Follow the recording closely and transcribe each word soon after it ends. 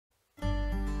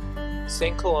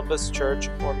St. Columba's Church,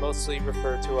 or mostly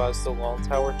referred to as the Long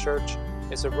Tower Church,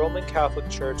 is a Roman Catholic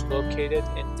church located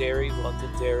in Derry,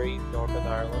 Londonderry, Northern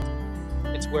Ireland.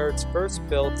 It's where it's first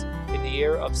built in the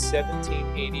year of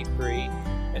 1783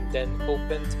 and then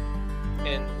opened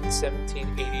in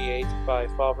 1788 by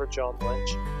Father John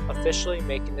Lynch, officially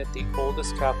making it the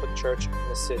oldest Catholic church in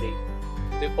the city.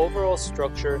 The overall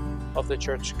structure of the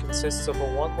church consists of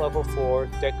a one-level floor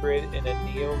decorated in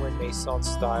a neo-Renaissance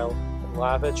style and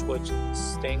lavish with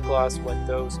stained glass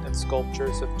windows and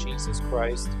sculptures of Jesus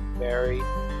Christ, Mary,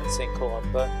 and St.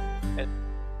 Columba. And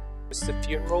the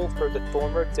funeral for the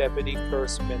former Deputy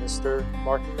First Minister,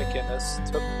 Martin McGuinness,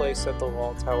 took place at the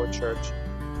Long Tower Church,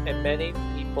 and many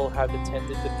people had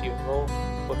attended the funeral,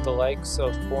 with the likes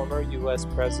of former U.S.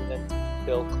 President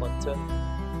Bill Clinton.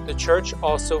 The church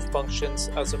also functions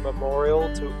as a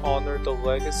memorial to honor the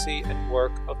legacy and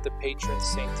work of the patron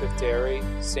saint of Derry,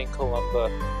 St. Columba,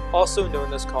 also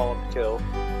known as Colmcille,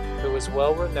 who was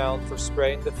well renowned for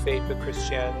spreading the faith of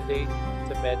Christianity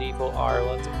to medieval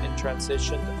Ireland in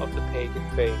transition of the pagan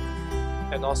faith,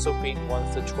 and also being one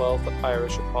of the 12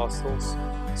 Irish apostles.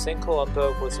 St.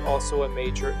 Columba was also a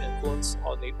major influence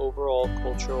on the overall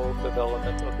cultural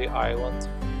development of the island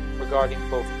regarding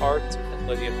both art and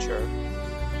literature.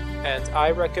 And I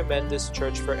recommend this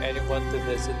church for anyone to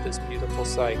visit this beautiful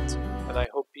site, and I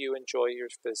hope you enjoy your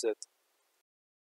visit.